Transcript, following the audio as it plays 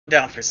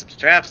Down for some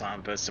straps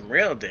on, but some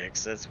real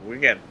dicks. That's we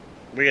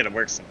gotta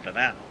work something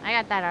out. I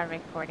got that on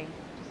recording,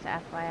 just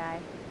FYI.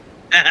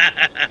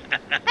 I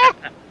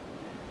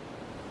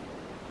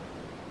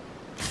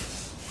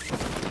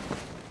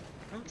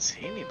don't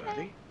see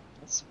anybody.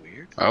 That's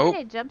weird.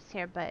 Nobody jumps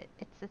here, but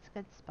it's a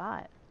good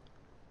spot.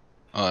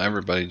 Oh,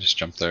 everybody just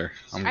jumped there.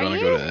 I'm Are gonna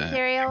you go to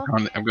serial?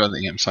 I'm going to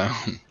the campsite.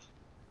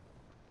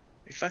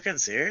 You fucking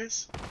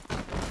serious?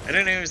 I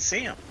didn't even see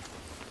him.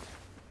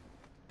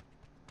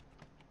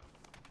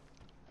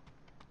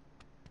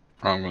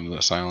 I'm going to the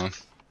asylum.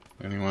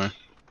 Anyway.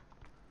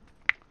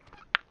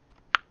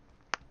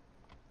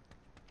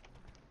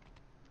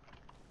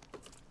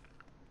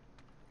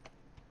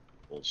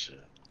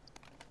 Bullshit.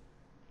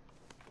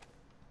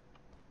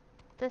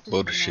 This is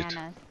Bullshit.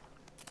 bananas.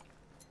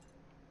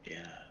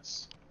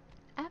 Yes.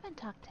 I haven't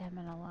talked to him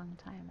in a long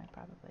time. I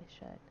probably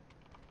should.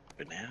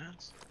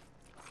 Bananas?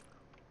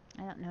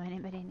 I don't know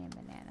anybody named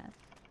Bananas.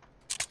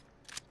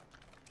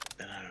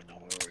 Then I don't know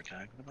what we're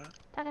talking about.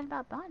 Talking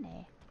about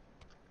Bonnie.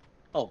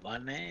 Oh,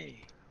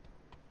 Bonnie.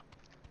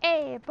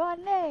 Hey,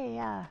 Bonnie!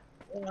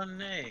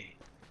 Bonnie.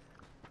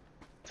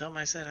 Tell him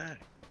I said hi.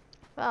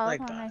 Well, Like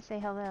when Bonnie. I say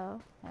hello,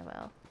 I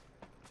will.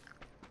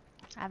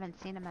 I haven't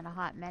seen him in a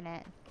hot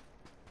minute.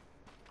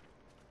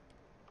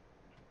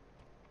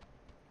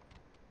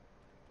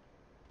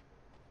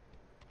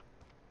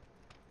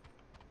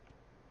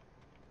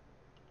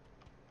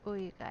 Oh,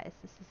 you guys,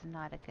 this is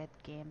not a good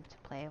game to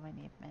play when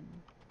you've been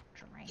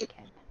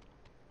drinking.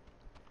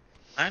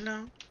 I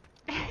know.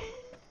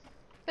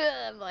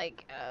 I'm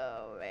like,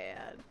 oh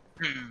man.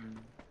 Hmm.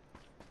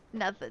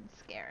 Nothing's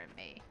scaring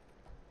me.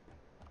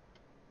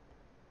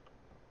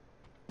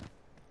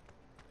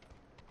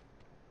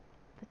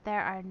 But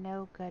there are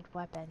no good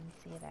weapons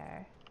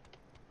either.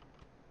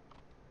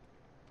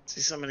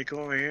 See somebody come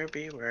over here,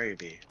 B? Where are you,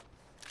 B?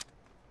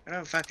 I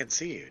don't fucking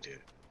see you, dude.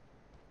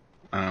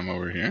 I'm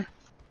over here.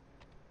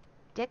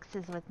 Dix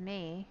is with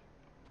me.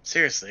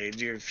 Seriously,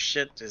 your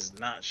shit is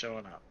not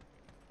showing up.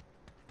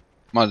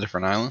 I'm on a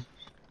different island.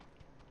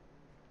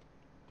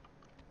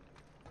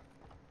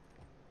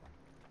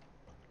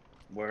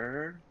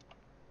 Where?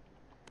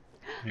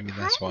 Maybe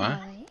that's why.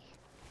 Finally.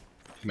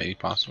 Maybe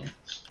possible.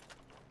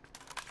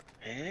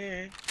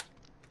 Hey.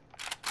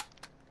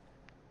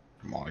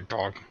 My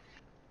dog.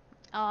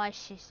 Oh,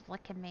 she's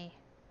licking me.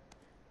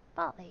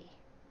 Bolly,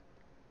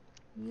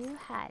 you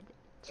had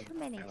too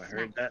many Haven't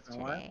heard snacks that in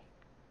a while. today.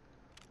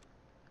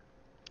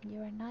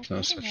 You are not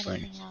No getting such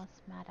anything thing. else,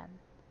 madam.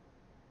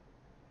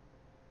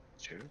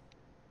 True.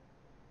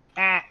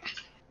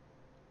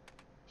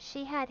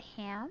 She had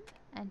ham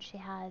and she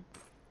had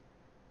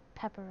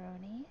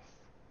pepperonis.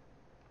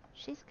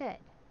 She's good.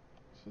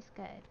 She's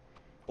good.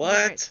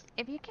 What?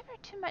 If you give her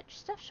too much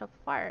stuff, she'll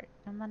fart,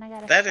 and then I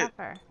gotta That stop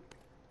her.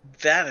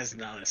 That is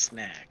not a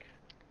snack.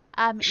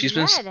 She's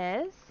Yeah, been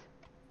it is.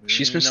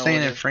 She's been No,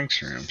 staying it in is-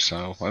 Frank's room,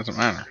 so it doesn't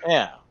matter.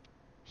 Yeah.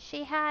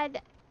 She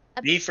had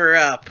Beef her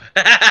up.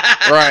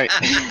 Right.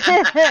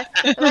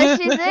 but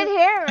she's in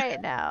here right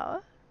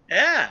now.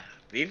 Yeah.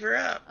 Beef her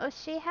up. Oh,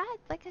 she had,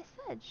 like I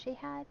said, she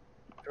had.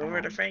 Go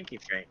over to Frankie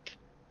Frank.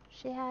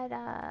 She had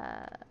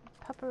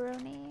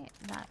pepperoni,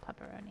 not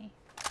pepperoni.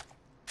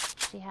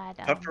 She had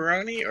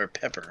Pepperoni or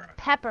pepperoni?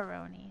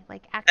 pepperoni,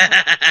 like actual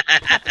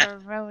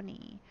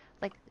pepperoni,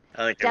 like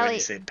I like it when you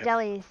say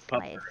deli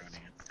slice. pepperoni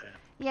instead.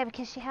 Yeah,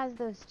 because she has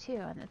those too,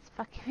 and it's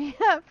fucking me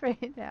up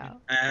right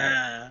now.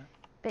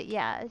 But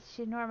yeah,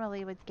 she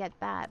normally would get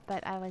that,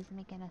 but I was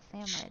making a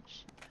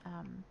sandwich.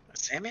 A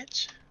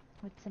sandwich?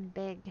 With some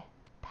big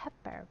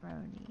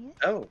pepperonis.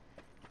 Oh.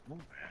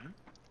 Okay.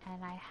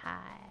 And I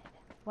had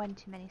one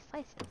too many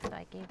slices, so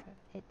I gave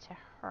it to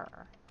her.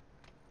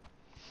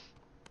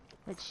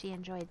 Which she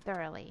enjoyed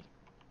thoroughly.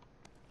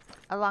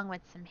 Along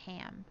with some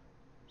ham.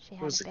 She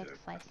had a big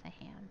slice of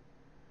ham.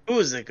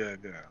 Who's a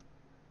good girl?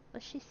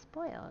 Well, she's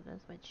spoiled,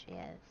 is what she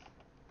is.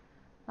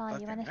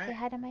 Molly, you want to say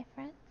hi to my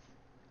friends?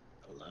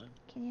 Hello.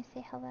 Can you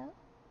say hello?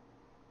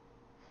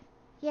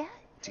 Yeah?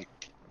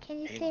 Can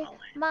you Hey, say, Molly.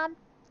 Mom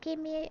gave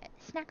me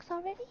snacks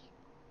already?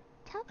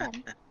 Tell them.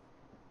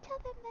 Tell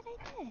them that I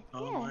did.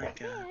 Oh yeah. my God.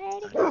 Yeah, I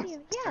already gave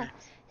you. Yeah.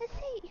 Let's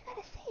say it. You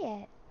gotta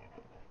say it.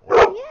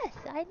 Yes,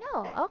 I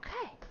know.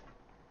 Okay.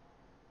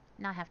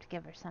 Now I have to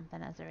give her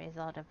something as a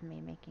result of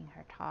me making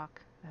her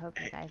talk. I hope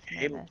you guys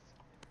know this.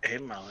 Hey,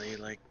 Molly, you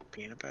like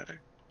peanut butter?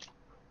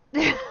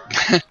 You know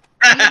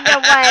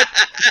what?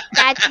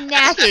 That's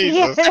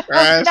nasty.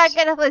 I'm not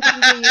gonna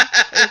listen to you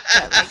say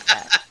stuff like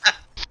that.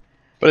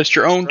 But it's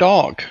your own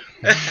dog.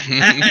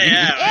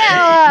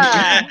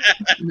 Yeah,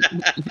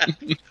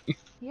 Ew!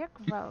 You're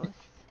gross.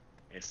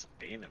 It's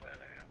peanut butter.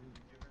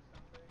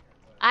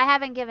 I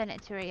haven't given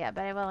it to her yet,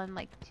 but I will in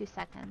like 2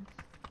 seconds.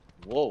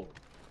 Whoa.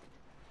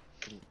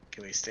 Can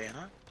we stay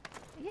on?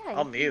 Yeah.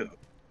 I'll mute.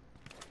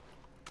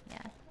 Yeah.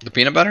 The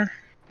peanut butter?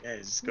 Yeah,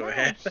 just go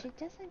ahead. She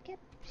doesn't get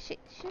she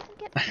doesn't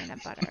get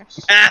peanut butter.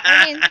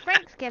 I mean,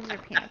 Frank's gives her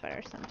peanut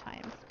butter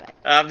sometimes, but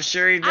I'm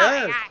sure he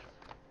does.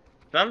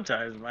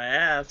 Sometimes my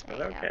ass,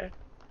 but okay.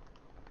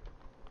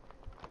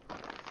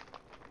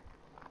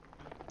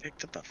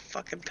 Picked up a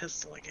fucking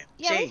pistol again.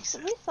 Yeah,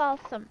 Jesus. we saw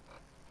some.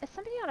 Is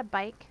somebody on a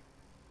bike?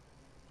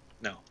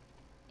 No.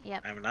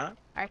 Yep. I'm not.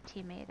 Our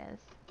teammate is.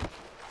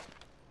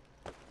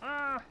 We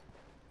gotta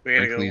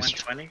Frank go leaves-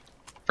 120.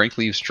 Frank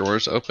leaves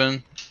drawers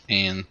open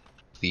and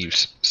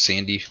leaves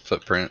sandy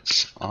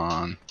footprints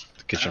on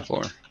the kitchen Oh.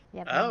 floor.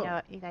 Yeah, but Oh.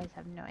 no, you guys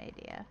have no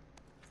idea.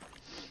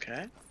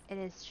 Okay. It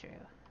is true.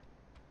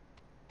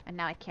 And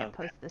now I can't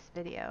Okay. post this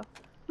video.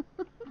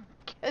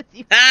 Because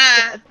you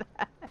Ah! said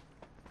that.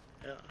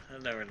 I'll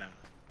never know.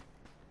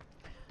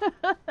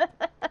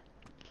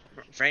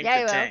 Frank Yeah, the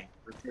you will. Tank.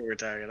 That's what we're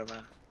talking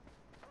about.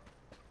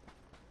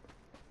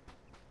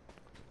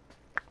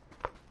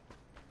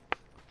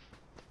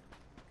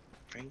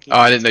 Frankie. Oh,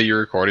 I didn't know you were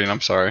recording.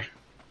 I'm sorry.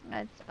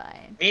 That's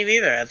fine. Me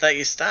neither. I thought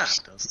you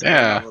stopped. I was staring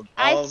Yeah. at all the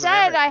I balls and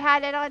said everything. I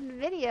had it on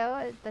video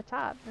at the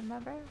top,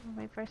 remember? When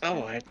we first Oh,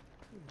 I started?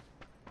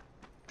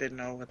 didn't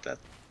know what that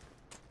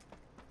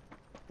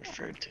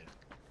referred to.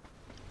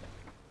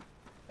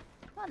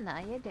 Well, now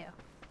you do.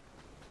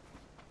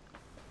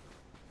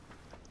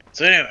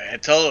 So anyway, I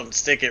told him to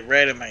stick it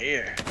right in my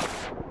ear.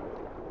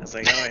 I was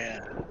like, oh yeah.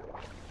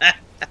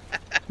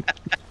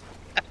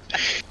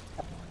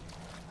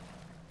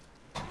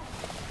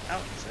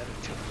 Oh, is that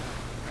a joke?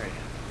 Alright.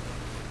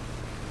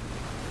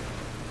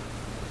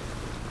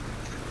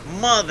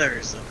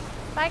 Mothers of...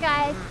 Bye,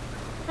 guys.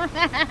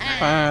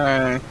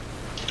 Bye.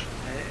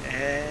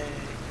 Hey,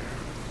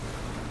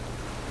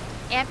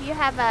 Amp, you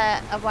have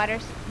a water.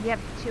 You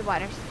have 2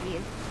 water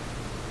skis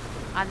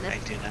on I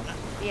this. do not.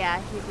 Yeah,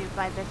 you do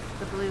by the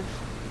blue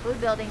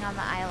building on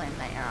the island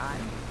that you're on.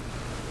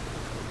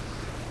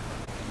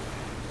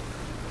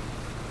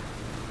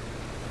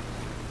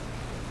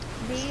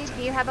 B,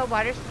 do you have a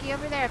water ski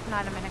over there? If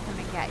not, I'm gonna come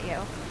and get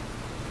you.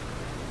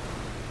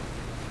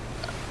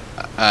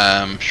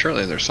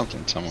 Surely there's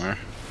something somewhere.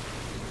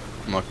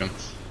 I'm looking.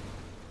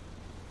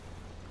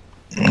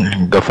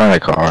 Go find a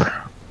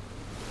car.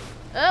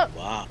 Oh,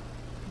 Wow.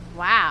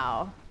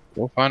 wow.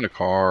 Go find a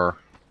car.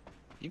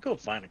 You go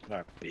find a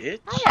car, bitch.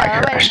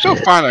 I know. Still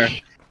find a.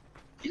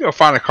 You go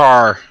find a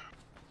car.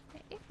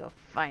 You go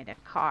find a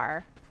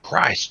car.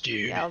 Christ,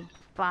 dude. You old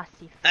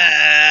bossy.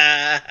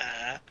 I'll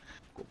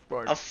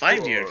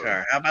find you a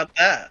car. How about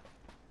that?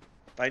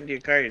 Find you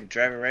a car, you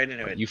drive it right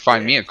into it. You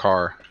find me a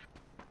car.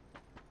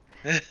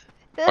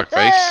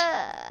 Fuckface.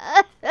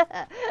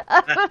 I'm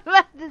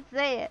about to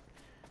say it.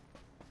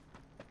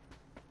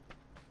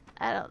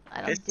 I don't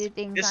It's- do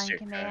things it's on your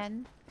car.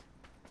 command.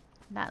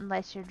 Not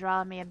unless you're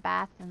drawing me a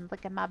bath and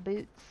licking my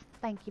boots.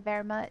 Thank you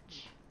very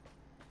much.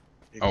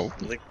 Oh.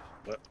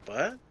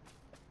 What?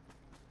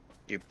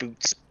 Your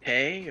boots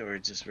pay or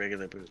just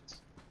regular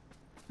boots?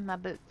 My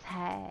boots,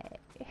 hey.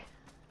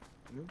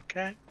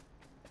 Okay.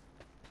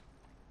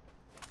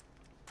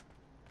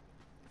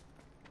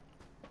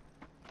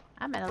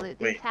 I'm gonna loot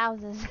Wait. these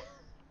houses.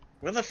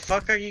 Where the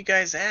fuck are you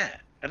guys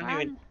at? I don't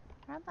even.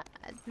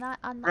 It's not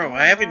on the Bro,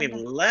 island, I haven't we're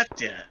even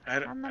left yet.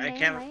 on the I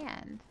can't.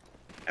 mainland.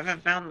 I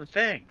haven't found the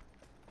thing.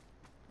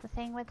 The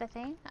thing with the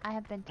thing? I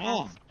have been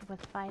Oh. tasked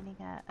with finding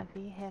a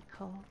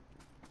vehicle.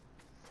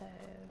 So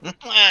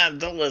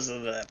Don't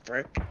listen to that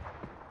prick.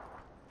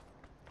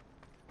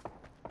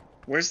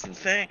 Where's the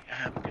thing?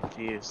 I'm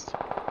confused.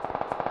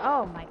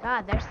 oh my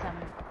god, there's some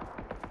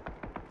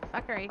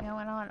fuckery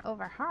going on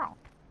over here.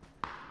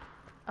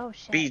 Oh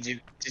shit. B,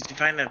 did you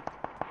find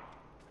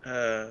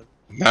a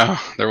No,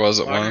 there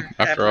wasn't water one.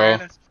 After all,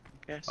 apparatus?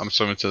 Yes. I'm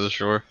swimming to the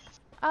shore.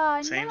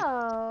 Oh Same.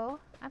 no.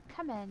 I'm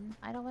coming.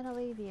 I don't want to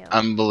leave you.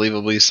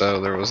 Unbelievably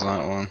so, there was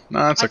not one.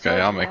 No, it's I okay.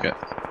 told I'll you. make it.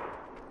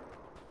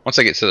 Once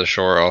I get to the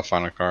shore, I'll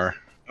find a car.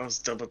 I was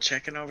double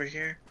checking over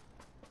here.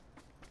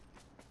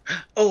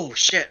 Oh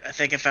shit! I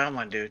think I found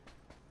one, dude.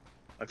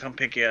 I'll come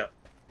pick you up.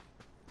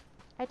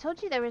 I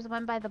told you there was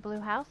one by the blue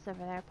house over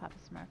there, Papa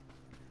Smurf.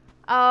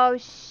 Oh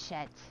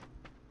shit.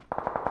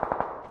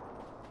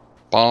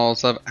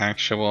 Balls of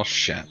actual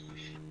shit.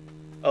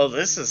 Oh,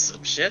 this is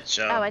some shit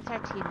show. Oh, it's our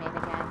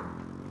teammate again.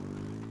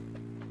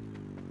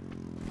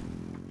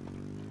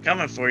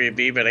 Coming for you,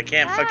 B, but I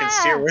can't fucking Ah!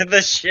 steer with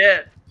this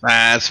shit.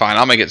 Nah, it's fine.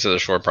 I'll make it to the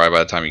shore probably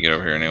by the time you get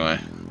over here anyway.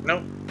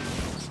 Nope.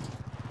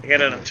 I got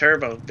it on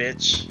turbo,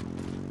 bitch.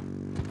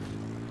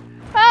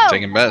 Oh!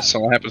 Taking bets, so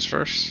what happens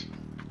first?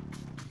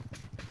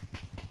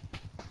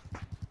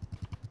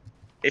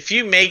 If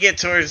you make it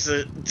towards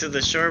to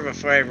the shore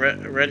before I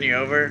run you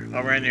over,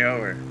 I'll run you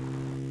over.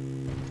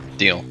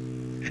 Deal. What?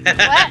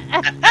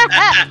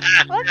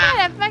 What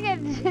kind of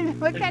fucking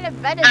what kind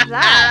of bet is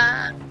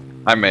that?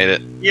 I made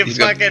it. You He's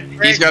fucking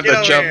prick, He's got get to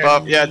over jump here.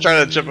 up. Yeah,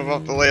 trying to jump him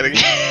up the landing.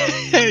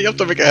 You have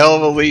to make a hell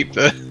of a leap.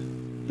 That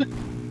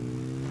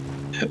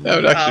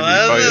would actually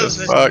be funny as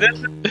fuck.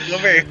 Go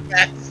very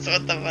fast.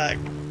 What the fuck?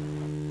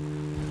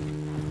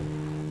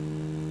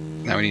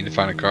 Now we need to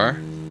find a car.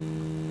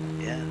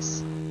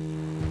 Yes.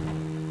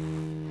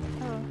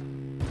 Oh.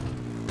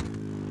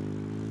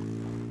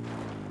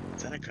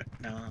 Is that a car?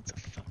 No, that's a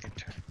fucking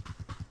turn.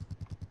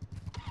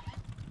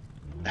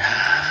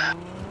 Ah,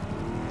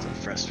 so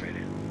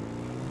frustrated.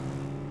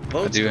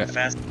 Boats do go it.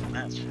 faster than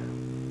that shit.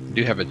 I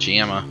do have a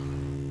Jamma. I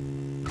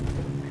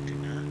do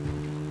not.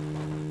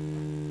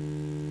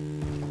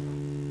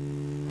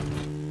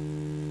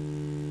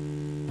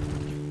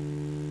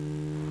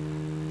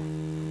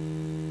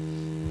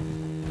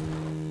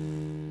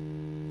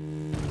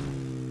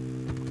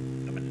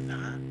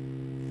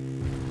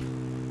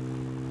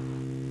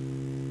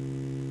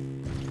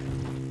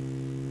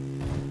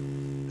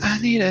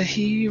 need a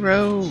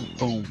hero.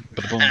 Boom,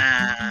 boom.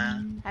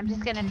 I'm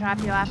just gonna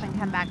drop you off and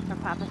come back for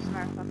Papa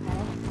Smurf,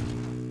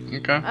 okay?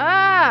 Okay.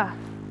 Ah!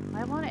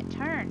 Why won't it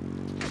turn?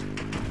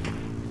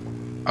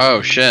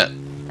 Oh shit.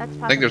 That's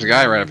Papa I think there's a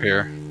guy right up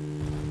here.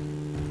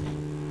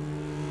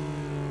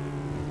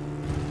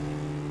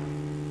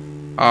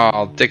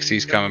 Oh,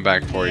 Dixie's coming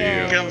back for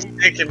Yeah. you. Come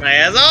sticking my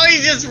ass. Oh, he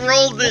just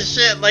rolled this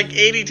shit like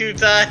 82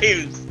 times.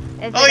 Is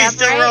Oh, it he's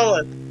still upright?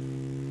 rolling.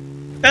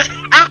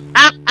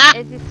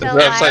 Is he still Is it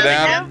alive? upside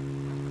down?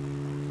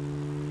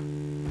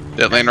 though?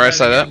 Did it land right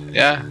side up?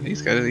 Yeah,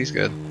 he's good. He's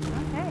good.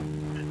 Okay.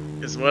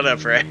 Is what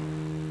up, right?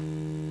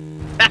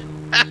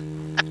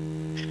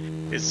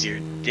 Is your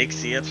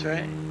Dixie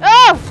upright?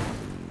 Oh!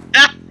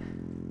 Ah!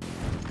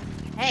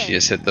 Hey, She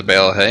just hit the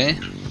bale of hay.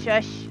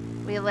 shush.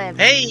 We lived.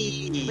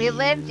 Hey! We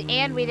lived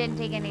and we didn't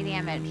take any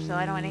damage, so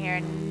I don't want to hear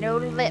no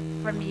lip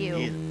from you,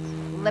 Yeah.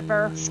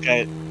 lipper.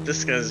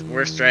 This guy's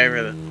worst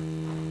driver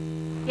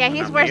than. Yeah,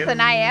 he's Not worse you. than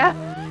I am.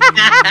 It's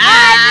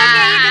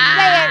okay, you can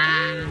say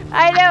it.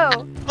 I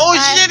know.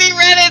 Oh shit, he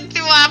ran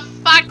into a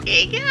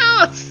fucking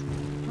house!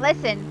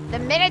 Listen, the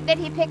minute that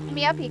he picked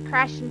me up, he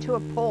crashed into a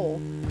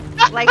pole.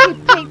 Like,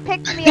 he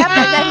picked me up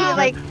and then he,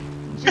 like,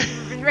 just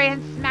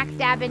ran smack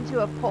dab into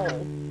a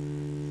pole.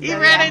 He So,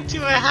 ran yeah.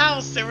 into a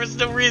house. There was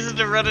no reason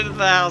to run into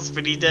the house,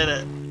 but he did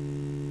it.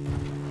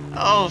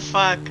 Oh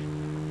fuck.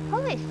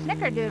 Holy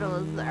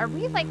snickerdoodles. Are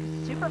we, like,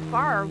 super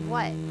far or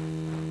what?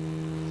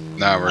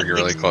 No, we're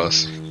really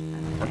close.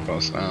 We're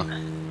close now.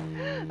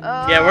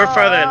 Oh, Yeah, we're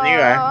farther than you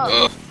are.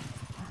 Ugh.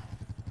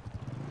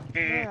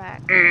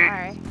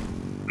 Alright.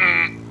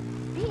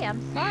 B,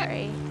 I'm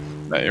sorry.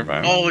 No, you're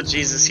fine. Oh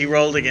Jesus, he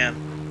rolled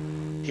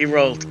again. He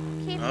rolled.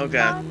 Keep Oh,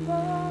 God. on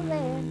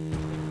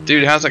rolling.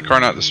 Dude, how's that car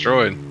not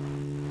destroyed?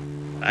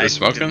 I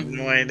smoking? have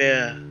no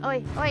idea.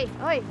 Oi, oi,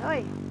 oi,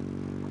 oi.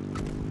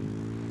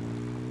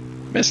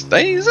 Miss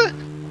Daisy?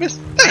 Miss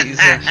Daisy.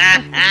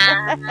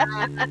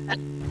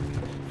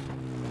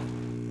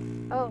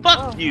 Oh, Fuck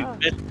oh, you, oh.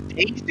 Miss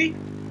Daisy.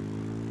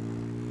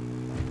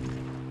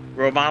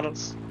 Role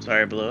models.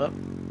 Sorry, I blew up.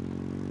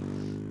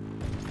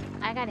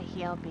 I gotta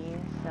heal B,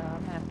 so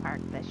I'm gonna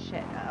park this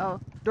shit. Oh,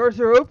 doors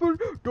are open.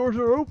 Doors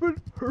are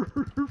open.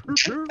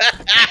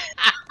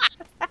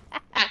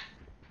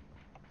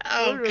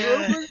 Oh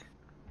god.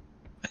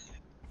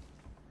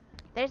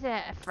 There's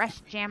a fresh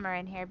jammer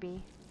in here,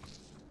 B.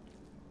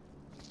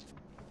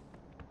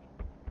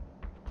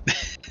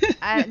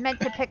 I meant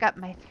to pick up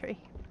my three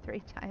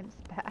times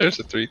back. There's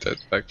a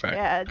 3-times backpack.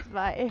 Yeah, it's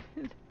mine.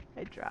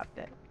 I dropped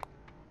it.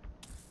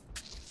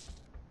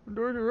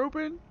 Doors are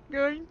open.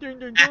 Guys, the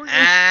doors are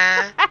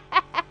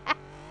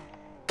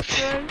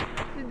Guys,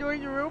 the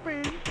doors are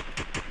open.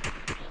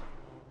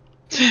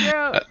 Look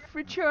out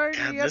for Charlie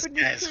God, up this in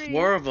the guy's tree.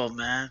 horrible,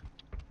 man.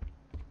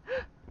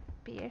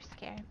 B, you're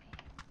scaring me.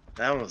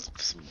 That was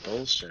some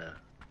bullshit.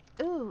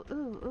 Ooh, ooh,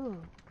 ooh.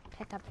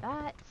 Pick up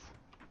that.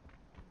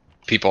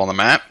 People on the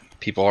map.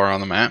 People are on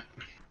the map.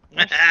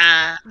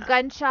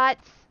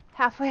 Gunshots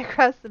halfway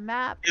across the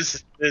map.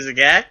 There's a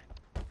guy?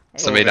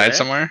 Somebody Over died there?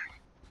 somewhere?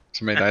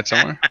 Somebody died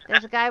somewhere?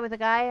 There's a guy with a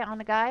guy on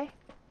a guy.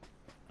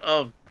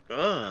 Oh,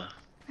 ugh.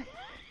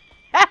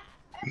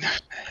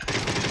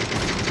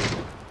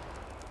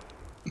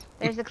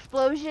 There's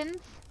explosions.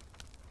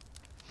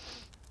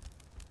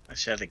 I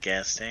shot a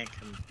gas tank.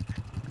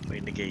 I'm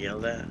waiting to get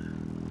yelled at.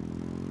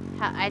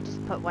 I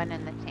just put one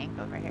in the tank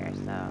over here,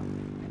 so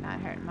you're not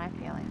hurting my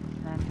feelings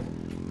then.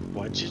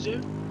 What'd you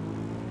do?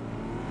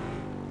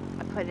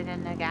 I put it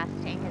in the gas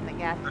tank and the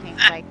gas tank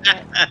liked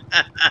it.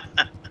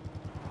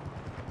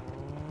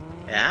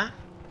 Yeah?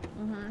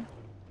 Mhm.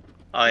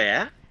 Oh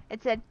yeah?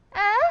 It said,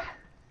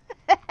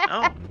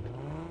 Oh.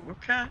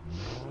 Okay.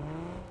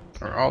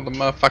 Or all the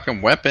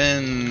motherfucking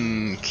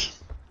weapons?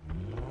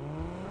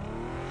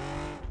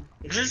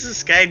 What is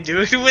this guy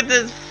doing with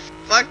this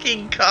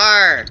fucking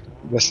car?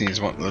 Guessing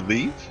he's wanting to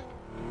leave?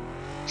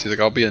 She's like,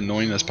 I'll be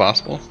annoying as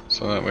possible,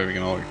 so that way we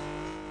can all.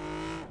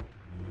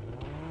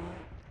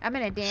 I'm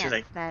gonna dance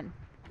I- then.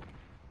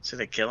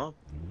 Should I kill him?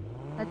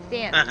 Let's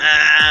dance.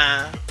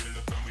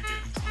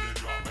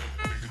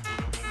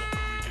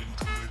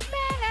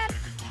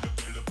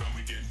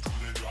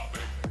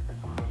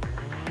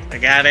 I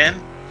got in.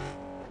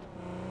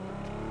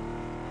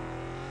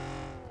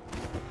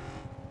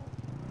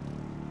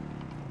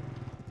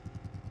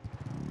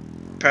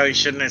 Probably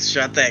shouldn't have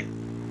shot that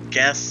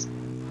gas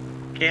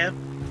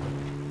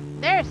can.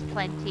 There's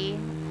plenty.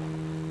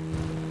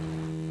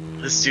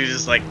 This dude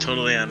is like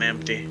totally on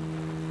empty.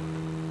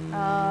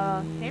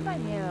 Oh, shame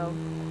on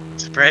you.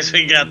 Surprised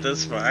we got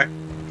this far.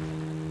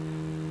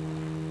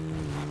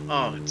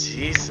 Oh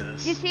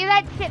Jesus! You see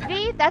that shit,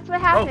 V? That's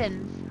what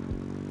happens.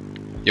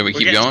 Yeah, we We're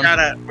keep getting going? shot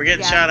at. We're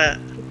getting Yeah. shot at.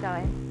 Keep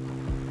going.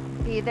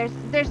 V, there's.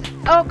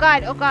 Oh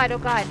god, oh god, oh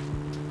god.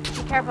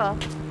 Be careful.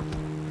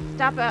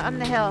 Stop on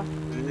the hill.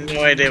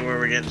 No idea where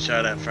we're getting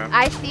shot at from.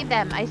 I see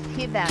them. I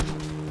see them.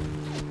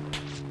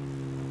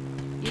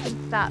 You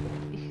can stop.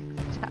 You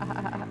can stop.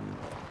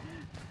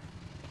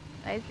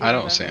 I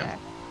don't them see over 'em. there.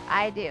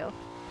 I do.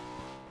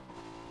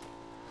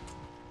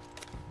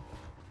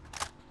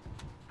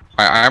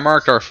 I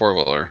marked our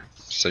 4-wheeler,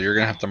 so you're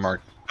gonna have to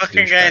mark.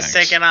 Fucking guy's douchebags.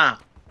 taking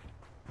off.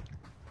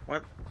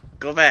 What?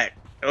 Go back.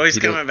 Oh, he's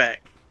He coming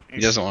back. He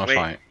doesn't want to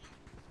wait, fight.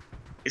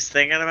 He's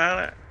thinking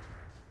about it?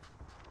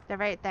 They're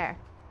right there.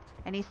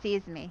 And he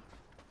sees me.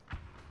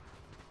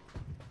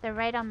 They're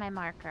right on my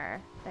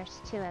marker.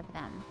 There's 2 of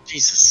them.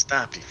 Jesus,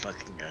 stop, you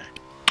fucking guy.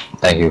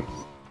 Thank you.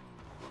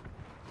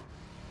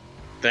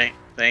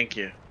 Thank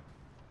you.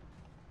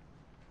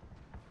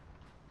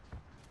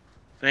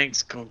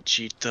 Thanks,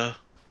 Conchita.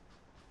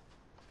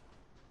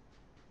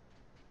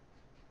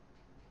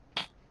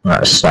 I'm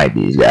gonna snipe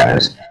these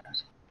guys.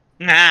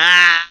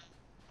 Nah.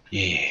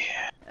 Yeah,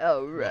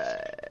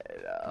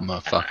 Alright.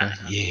 motherfucker.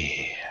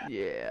 Yeah.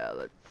 Yeah,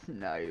 let's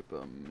snipe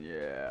them.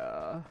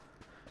 Yeah.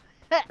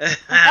 I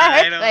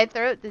Hurts my don't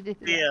throat to do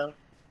that. feel.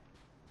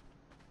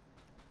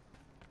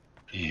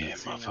 Yeah,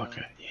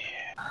 motherfucker.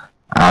 Yeah.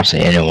 I don't see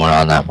anyone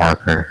on that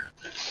marker.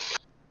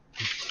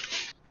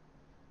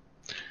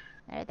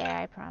 They're there,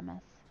 I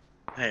promise.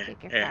 Hey,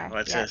 Take your here, car.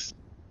 watch Yep. this.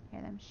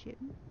 Hear them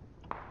shooting.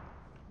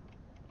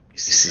 You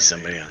see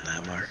somebody on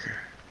that marker?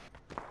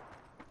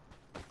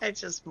 I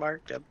just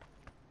marked him.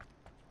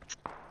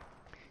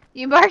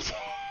 You marked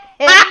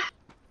him?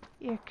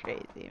 You're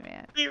crazy,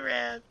 man. He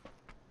ran.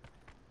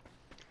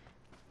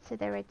 So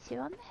there were 2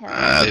 on the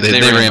hill.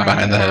 They ran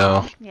behind the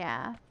hill.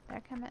 Yeah,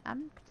 they're coming.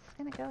 I'm just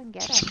gonna go and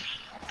get them.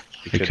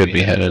 He could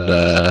be headed.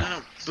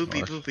 Oh, boopy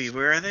north. boopy,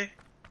 where are they?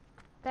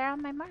 They're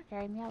on my marker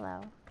in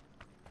yellow.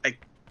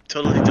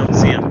 Totally don't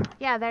see them.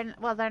 Yeah, they're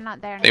not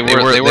there. They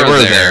now. were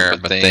there,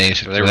 but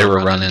they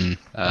were running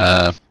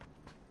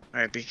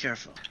Alright, be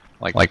careful.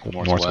 like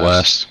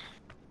northwest.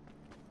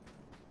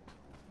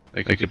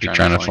 They could be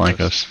trying to flank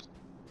us.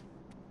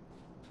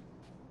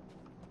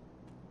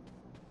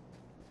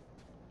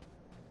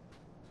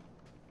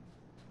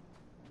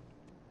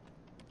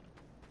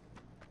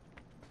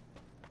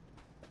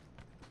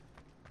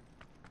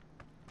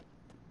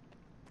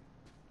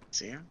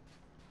 See him?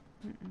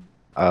 Mm-mm.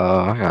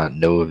 I got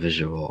no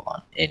visual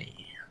on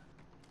any.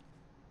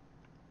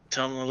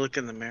 Tell him to look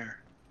in the mirror.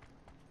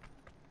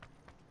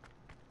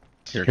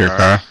 Your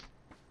car.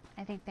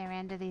 I think they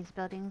ran to these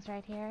buildings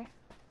right here.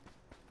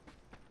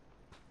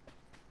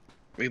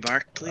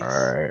 Remark, please.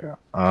 Alright,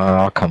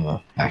 I'll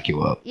come back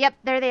you up. Yep,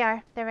 there they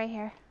are. They're right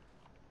here.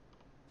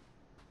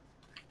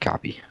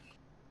 Copy.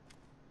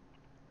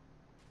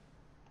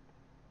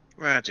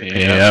 Roger.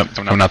 Yeah,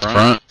 coming out the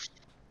front.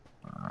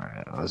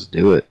 Alright, let's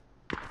do it.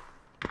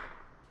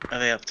 Are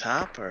they up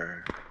top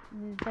or?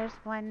 There's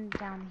one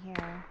down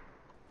here.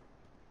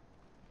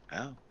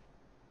 Oh.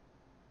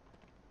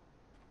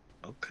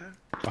 Okay.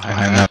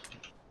 Behind that.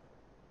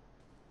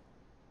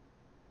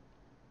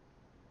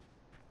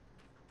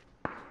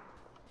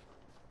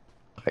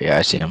 Yeah,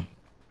 I see him.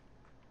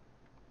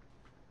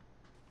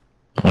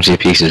 Once he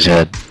peeks his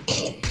head.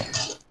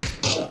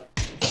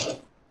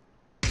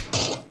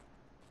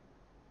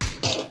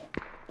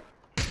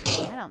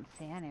 I don't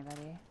see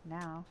anybody.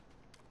 No.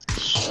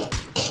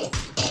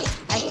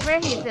 I swear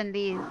he's in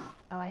these.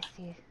 Oh, I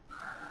see.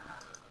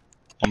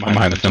 I'm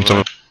behind the fence.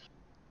 The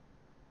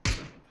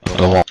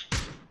wall.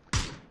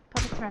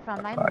 Public Smurf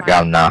on my I mark.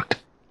 got him knocked.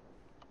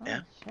 Oh, Yeah.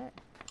 shit.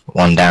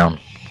 One down.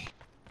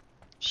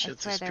 Shit,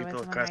 I swear there's there people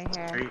was one across right the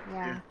here. street.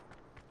 Yeah.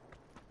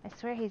 I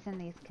swear he's in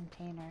these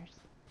containers.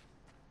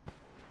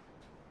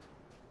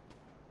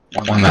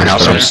 One in the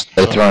house.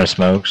 They're throwing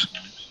smokes.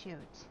 Shoot.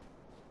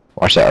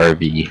 Watch that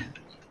RV.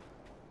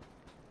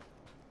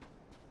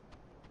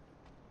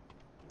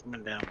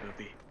 Coming down,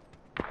 Booby.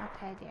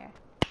 Okay, dear.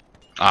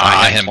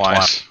 I hit him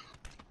twice.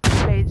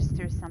 They just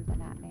threw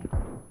something at me.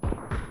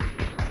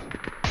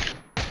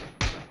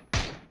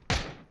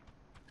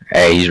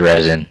 Hey, he's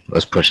resin.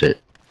 Let's push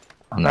it.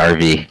 On the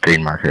RV,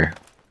 green marker.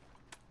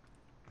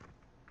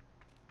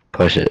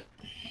 Push it.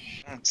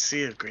 I don't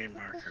see a green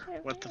marker.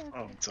 What the?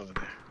 Oh, it's over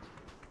there.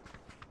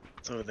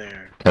 It's over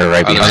there. They're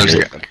right behind There's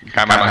it. a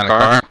guy behind the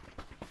car.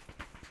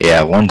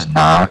 Yeah, one's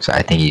knocked.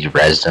 I think he's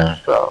resin,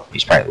 so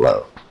he's probably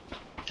low.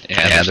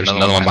 Yeah, there's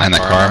another one behind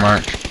that car,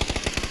 Mark.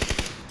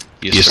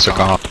 He just took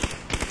off.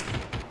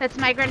 That's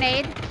my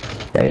grenade.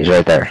 Yeah, he's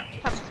right there.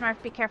 Public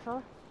Smurf, be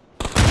careful.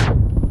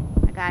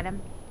 I got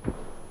him.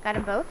 Got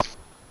them both?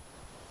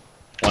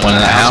 One in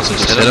the house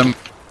just hit him.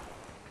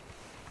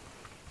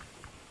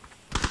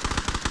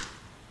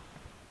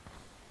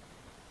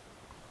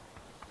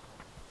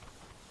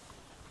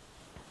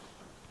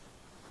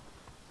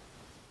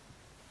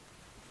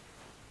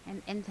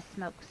 And in the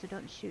smoke, so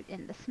don't shoot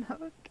in the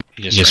smoke.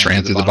 He just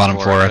ran through the bottom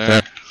floor right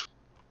there.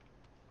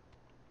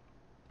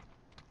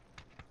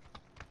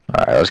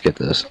 Alright, let's get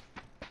this.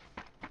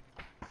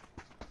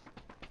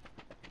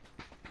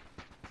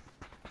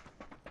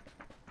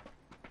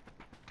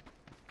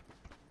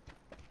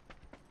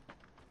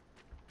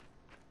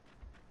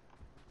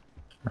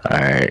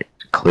 Alright,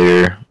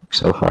 clear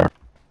so far.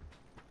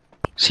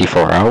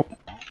 C4 out.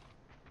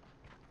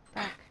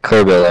 Fuck.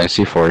 Clear building,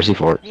 C4,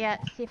 C4. Yeah,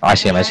 see if I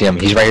see him, I see him.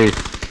 He's right here.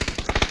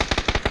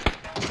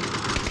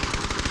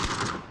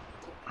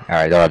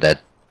 Alright, they're all dead.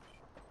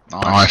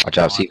 Nice. Watch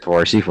out, C4,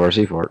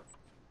 C4, C4.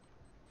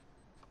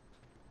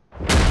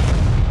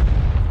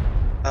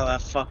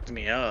 that fucked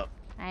me up.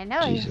 I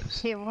know,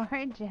 Jesus. he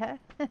warned you.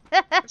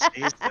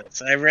 Jesus.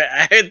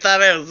 I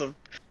thought it was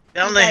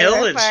down the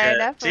hill and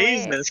shit.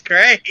 Jesus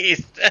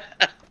Christ.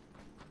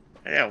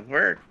 Yeah, it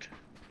worked.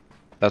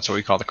 That's what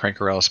we call the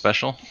Crankerella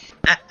special.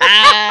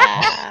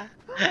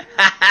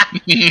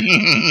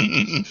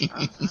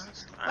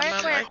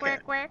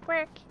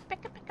 Work.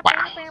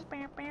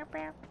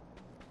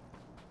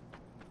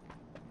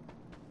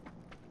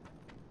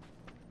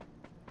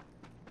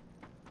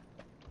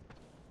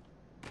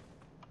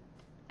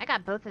 I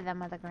got both of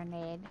them with a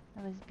grenade.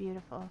 It was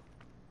beautiful.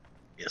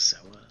 Yes, it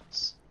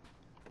was.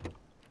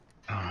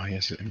 Oh,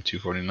 yes,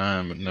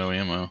 M249, but no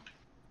ammo.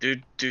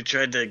 Dude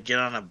tried to get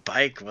on a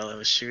bike while I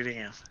was shooting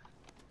him.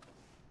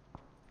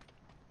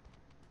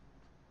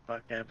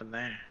 What happened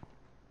there?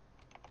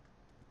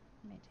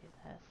 Let me do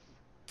this.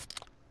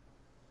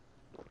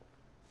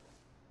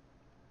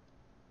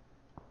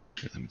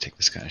 Here, let me take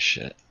this guy's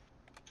shit.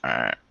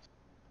 Alright.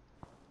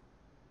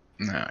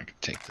 Now I can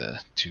take the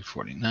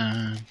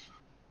 249.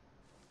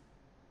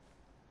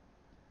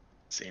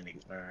 Sandy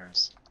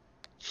Farms.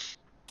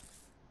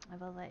 I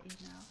will let you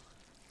know.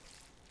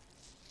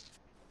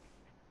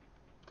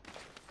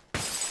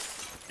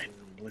 I'm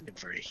looking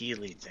for a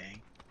Healy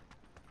thing.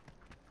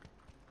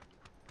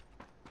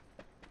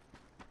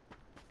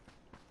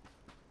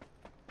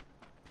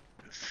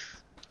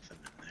 Nothing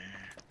in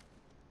there.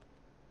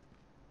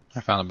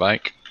 I found a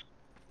bike.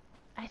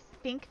 I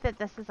think that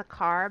this is a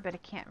car, but I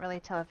can't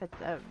really tell if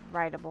it's a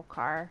rideable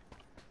car.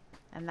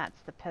 And that's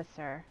the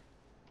pisser.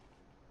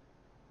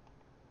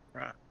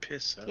 Right,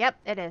 piss up. Yep,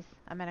 it is.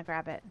 I'm gonna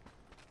grab it.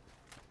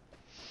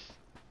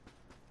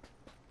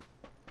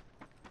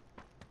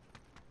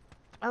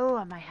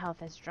 Oh, my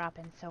health is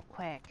dropping so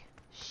quick.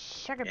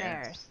 Sugar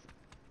bears.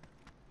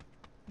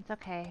 It's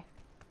okay.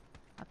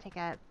 I'll take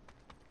a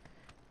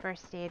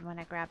first aid when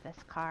I grab this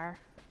car.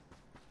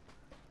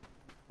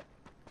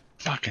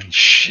 Fucking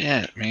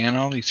shit, man.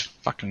 All these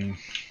fucking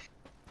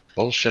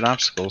bullshit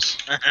obstacles.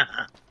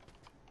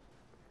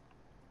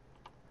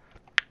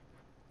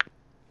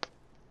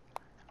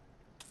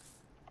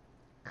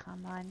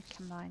 Come on.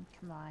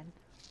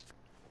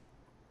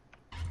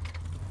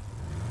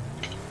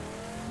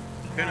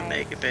 You're gonna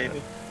make it,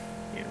 baby.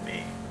 You and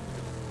me.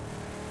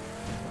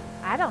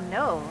 I don't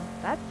know.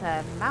 That's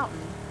a mountain.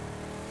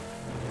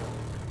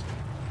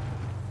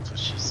 That's what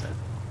she said.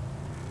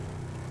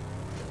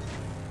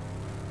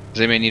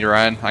 Does anybody need a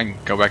ride? I can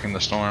go back in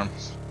the storm.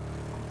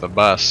 The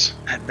bus.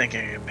 I think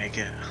I can make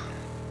it.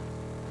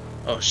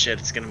 Oh shit,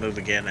 it's gonna move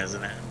again,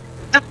 isn't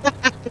it?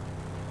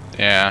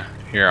 Yeah.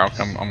 Here, I'll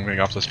come. I'm gonna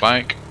go off this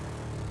bike.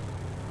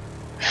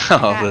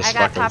 Oh, this I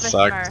got fucking Papa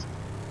sucks. Smurf.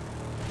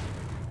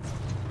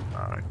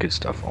 Good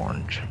stuff,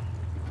 Orange.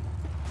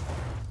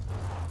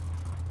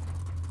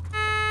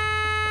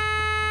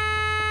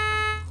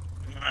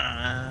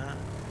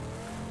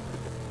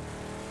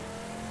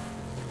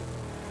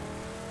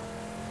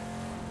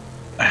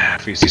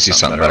 If you see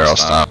something better, I'll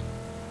stop.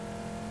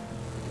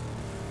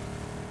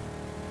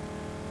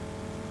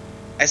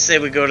 I say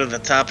we go to the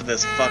top of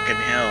this fucking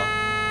hill.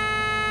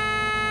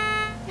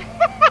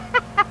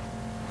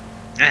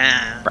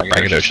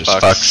 Braggadocious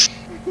fucks.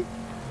 Do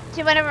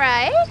you want to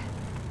ride?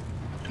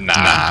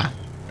 Nah.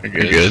 You're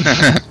good.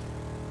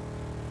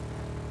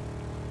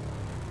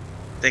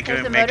 Think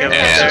There's we a make it?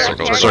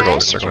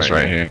 motorcycle Circles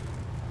right here.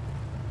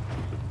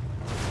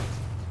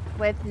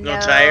 With No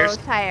no tires?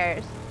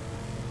 tires.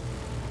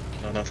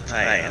 No, no,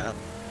 tie.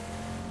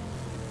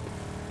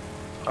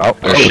 Oh,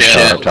 Oh, shit.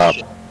 shit. Up top.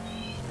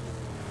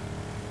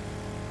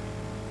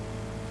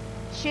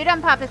 Shoot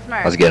him, Papa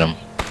Smurf. Let's get him.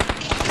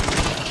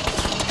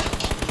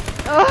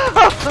 Oh!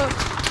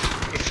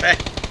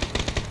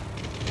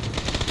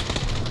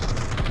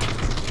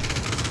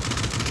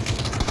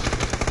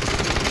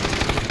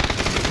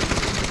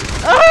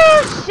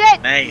 Oh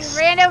shit! Nice. He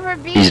ran over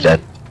B. He's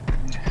dead.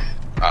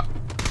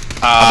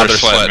 They're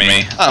sweating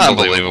me.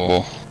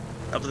 Unbelievable.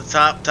 Up the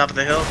top of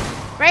the hill.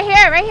 Right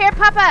here,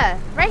 Papa.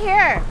 Right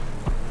here.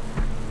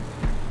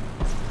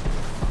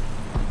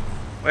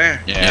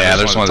 Where? Yeah,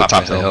 there's one at the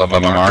top of the hill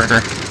above my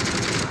marker.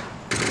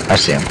 I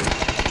see him.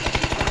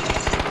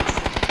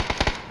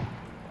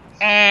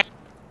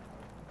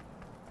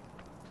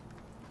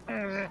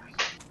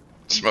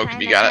 Smoke if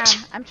you got it.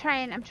 I'm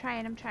trying.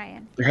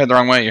 You're headed the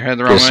wrong way. You're headed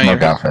the wrong Get way.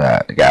 smoke out for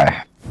that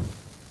guy.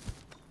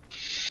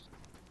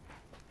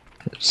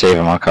 Save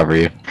him, I'll cover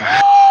you.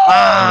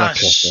 Ah,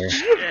 shit.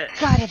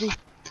 Gotta be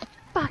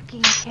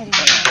fucking kidding me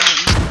right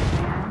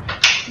now,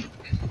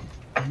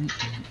 man.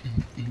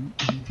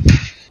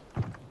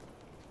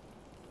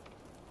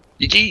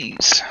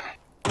 Yeegees.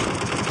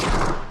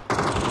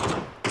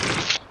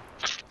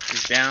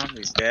 He's down.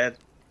 He's dead.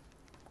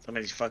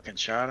 Somebody fucking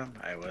shot him.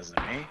 I wasn't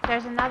me.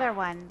 There's another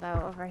one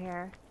though over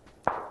here.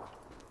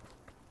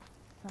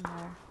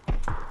 Somewhere.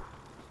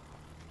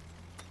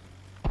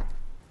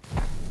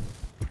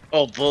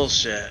 Oh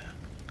bullshit.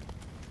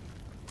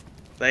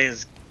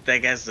 That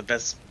guy's the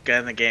best guy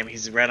in the game.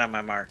 He's right on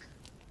my mark.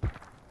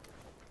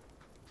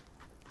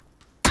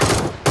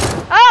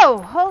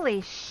 Oh,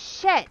 holy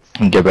shit!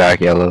 Get back,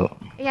 yellow.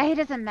 Yeah, he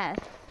doesn't miss.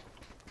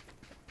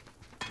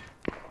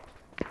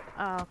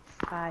 Oh,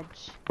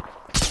 fudge.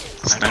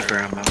 Sniper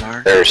on my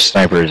mark. There's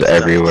snipers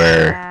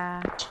everywhere.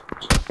 Yeah.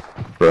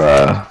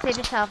 Bruh. Save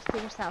yourself,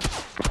 save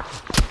yourself.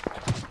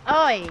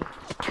 Oi!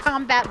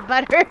 Combat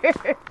butter!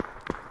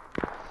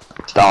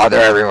 Stop,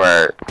 they're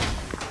everywhere.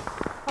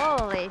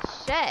 Holy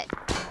shit.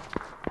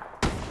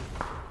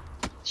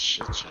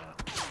 Shit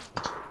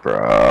shot.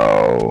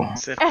 Bro.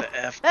 Sip the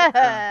F.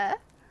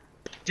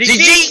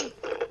 GG!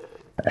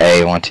 Hey,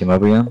 you want to team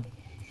up again?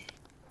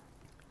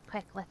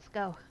 Quick, let's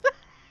go.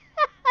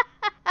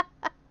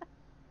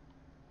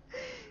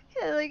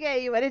 Look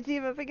at you, want to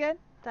team up again?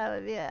 That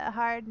would be a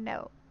hard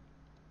no.